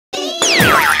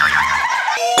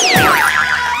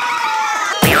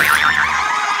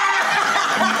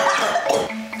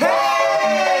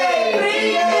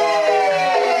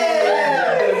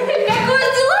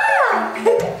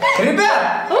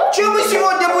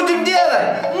будем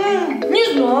делать?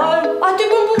 Не знаю. А ты,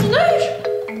 Бум-Бум, знаешь?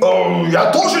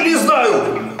 Я тоже не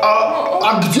знаю.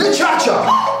 А где Чача?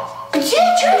 Где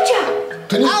Чача?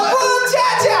 Ты не знаешь? Вот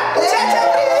Чача! Чача,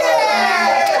 привет!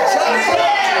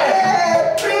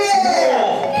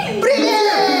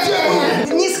 Привет!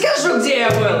 Не скажу, где я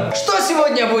был. Что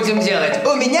сегодня будем делать?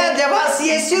 У меня для вас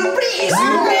есть сюрприз.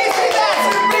 Сюрприз, ребят,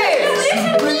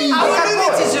 сюрприз! А вы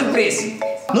любите сюрприз?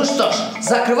 Ну что ж,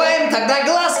 закрываем тогда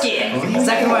глазки.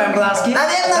 Закрываем глазки.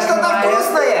 Наверное, что-то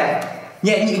вкусное.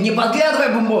 Не подглядывай,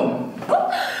 Бум-Бум.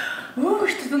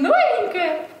 Что-то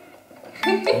новенькое.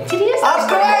 Интересно.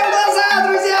 Открываем глаза,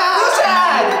 друзья!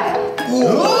 Кушать!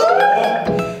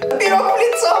 Пирог в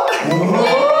лицо!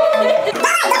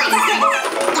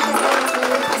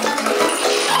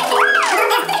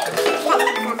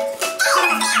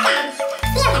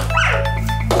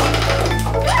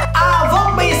 А вот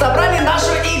мы и собрали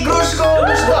нашу игрушку.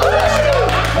 Ну что,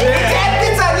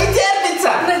 не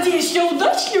терпится! Надеюсь, все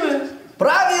удачливо.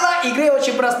 Правила игры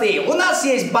очень простые. У нас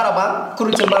есть барабан.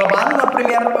 Крутим барабан,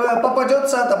 например,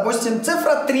 попадется, допустим,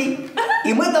 цифра 3.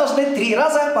 И мы должны 3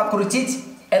 раза покрутить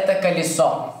это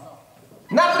колесо.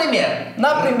 Например.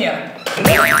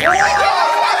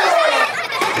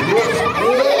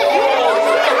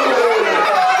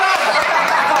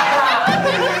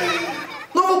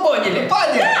 Ну вы поняли.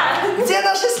 Где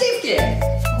наши сливки?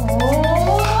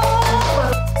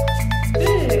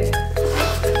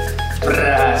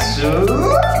 Прошу.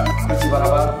 Крути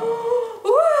барабан.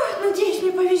 Надеюсь,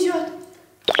 мне повезет.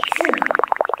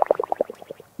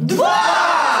 2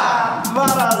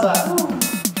 раза.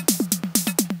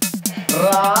 1,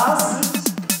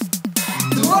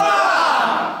 2.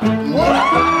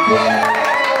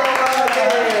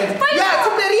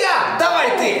 Теперь я. Давай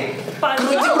ты.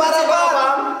 Крути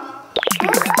барабан.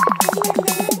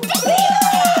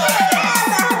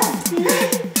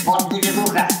 Вот будет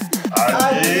ухо.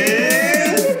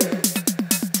 1,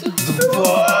 2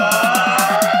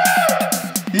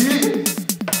 и 3.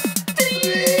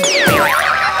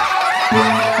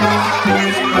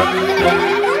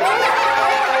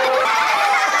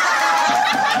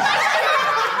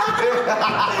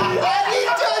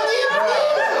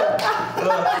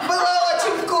 Было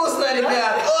очень вкусно,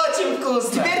 ребят. Очень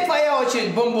вкусно. Теперь твоя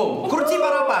очередь, Бум-Бум. Крути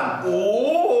барабан.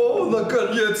 О,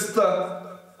 наконец-то.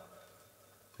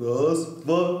 1,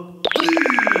 2, 3.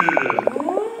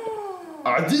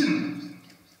 1,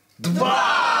 2.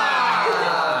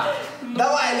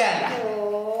 Давай, Ляля.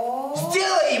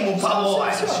 Сделай ему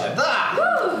побольше. Да.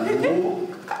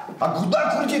 А куда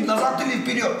крутить? Назад или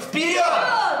вперед? Вперед.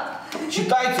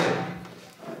 Считайте.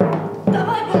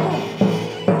 Давай, Бум-Бум.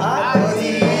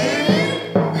 1,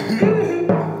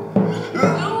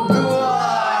 2.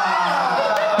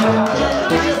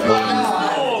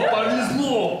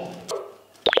 Повезло.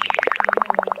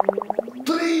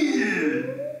 3.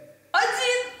 1.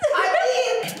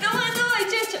 Давай,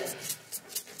 Чача.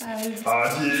 1.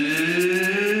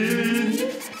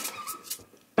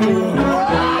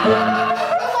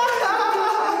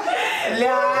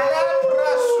 Ляля,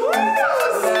 прошу.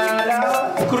 Ляля.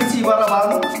 Крути барабан.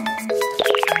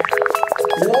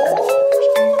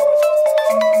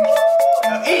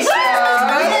 Еще.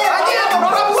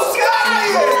 Пропускай.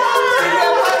 Тебе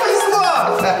повезло.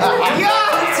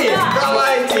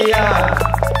 Давайте я.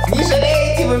 Не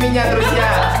жалейте вы меня,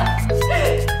 друзья.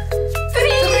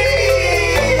 3.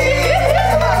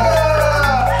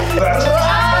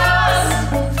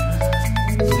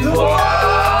 2.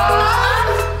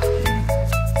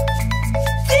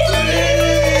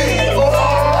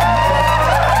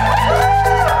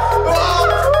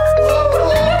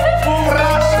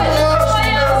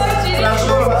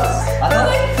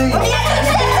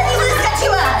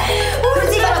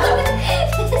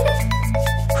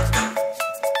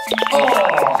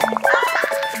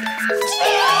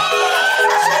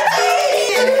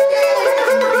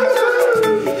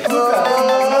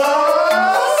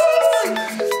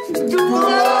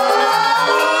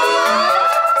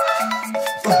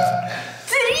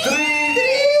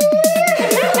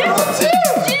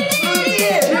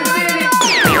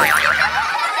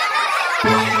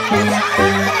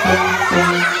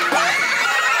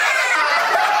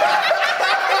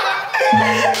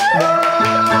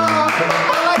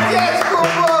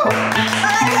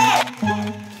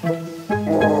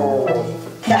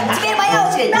 Теперь моя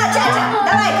очередь. Да, Чача,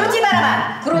 давай, крути барабан.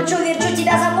 Кручу, верчу,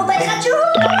 тебя запутать хочу.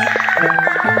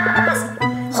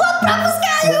 Ход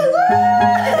пропускаю.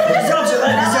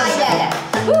 Давай, Ляля.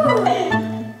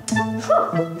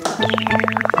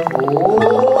 О,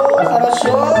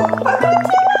 хорошо.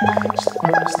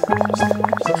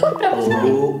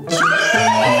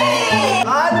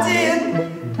 Один,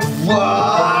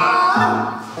 два.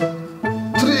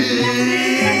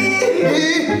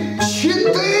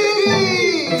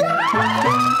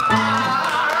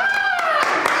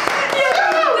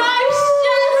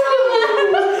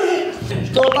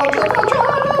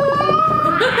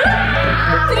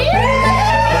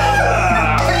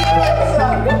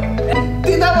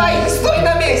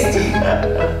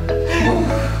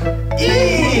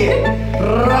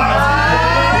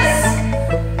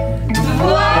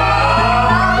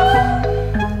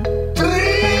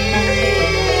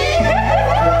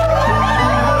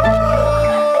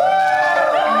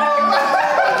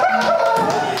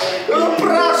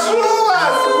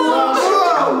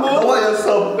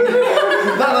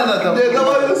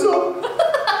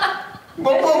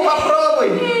 Бум-бум, попробуй.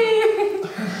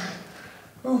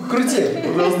 Крути.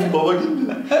 Пожалуйста, помоги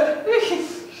мне.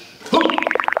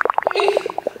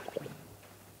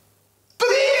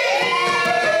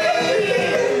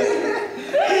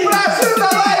 Прошу,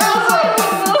 давай, а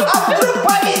вдруг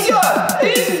повезет?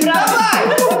 Давай.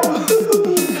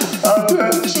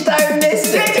 Считаем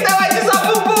вместе. Дети, давайте за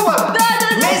бум-бумом.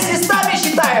 Вместе с нами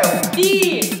считаем. И...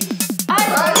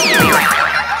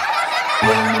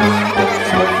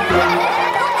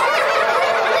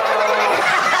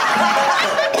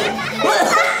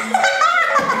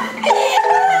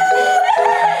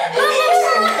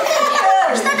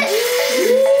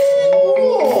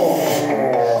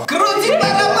 Крути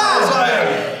барабан.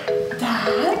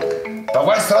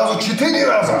 Давай сразу 4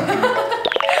 раза.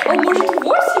 А может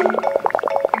 8?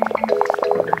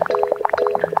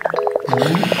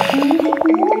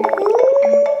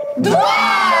 Два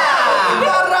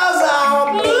раза.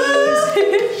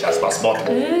 Сейчас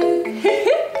посмотрим.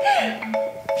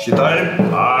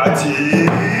 Считаем. 1.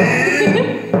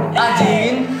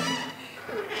 1.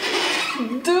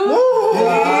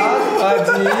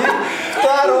 Один.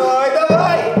 Второй,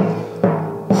 давай.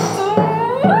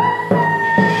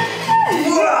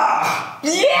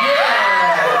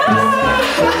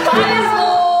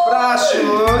 Прошу,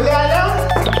 Ляля.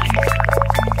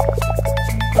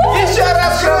 Еще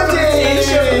раз крути.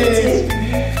 Еще крути.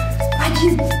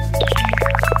 1.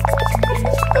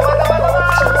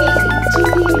 Давай. 4.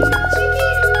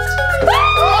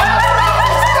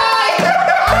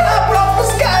 Она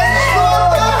пропускает.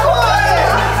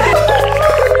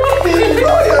 Что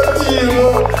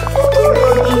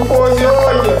такое?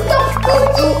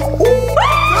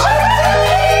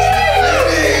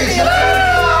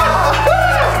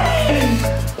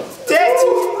 Дети,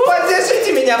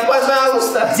 поддержите меня,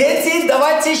 пожалуйста. Дети,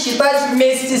 давайте считать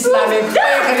вместе с нами.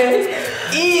 Поехали.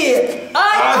 И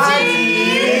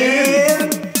 1,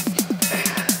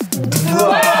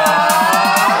 2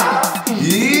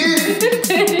 И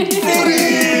 3.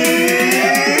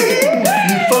 И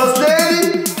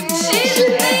последний.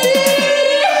 4.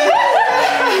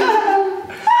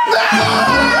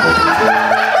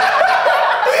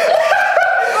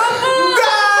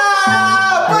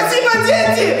 Да! Спасибо,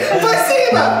 дети!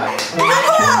 Спасибо!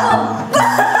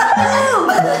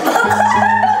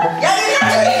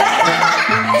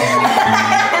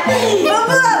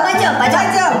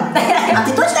 Пойдем. А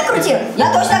ты точно крутил?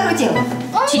 Я точно крутил.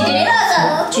 4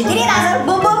 раза. 4 раза.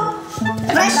 Бум-бум.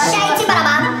 Вращайте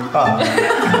барабан.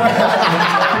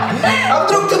 А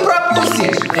вдруг ты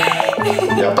пропустишь?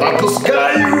 Я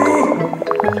пропускаю.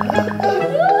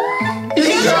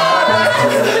 Еще раз!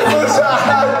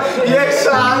 Есть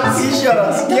шанс! Еще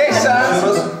раз! Есть шанс!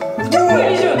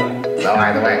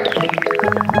 Давай.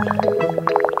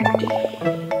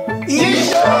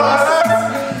 Еще раз!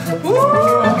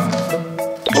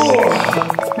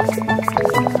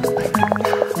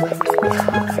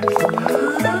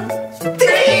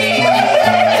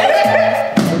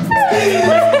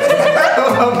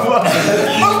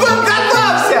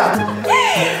 Готовься!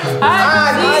 1, 2,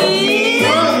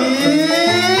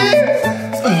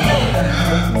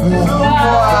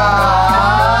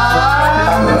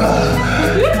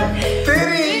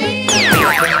 3.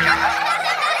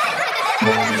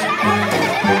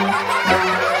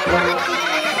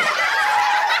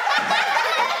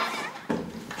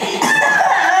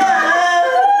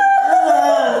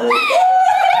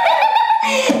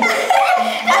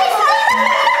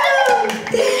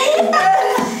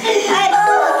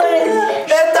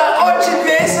 Это очень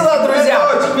весело, друзья.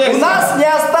 У нас не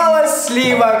осталось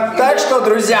сливок. Так что,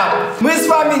 друзья, мы с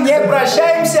вами не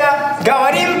прощаемся.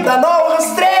 Говорим до новых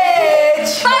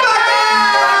встреч!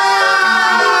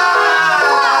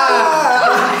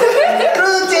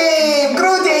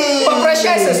 Крутим!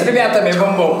 Попрощайся с ребятами,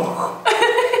 бум-бум.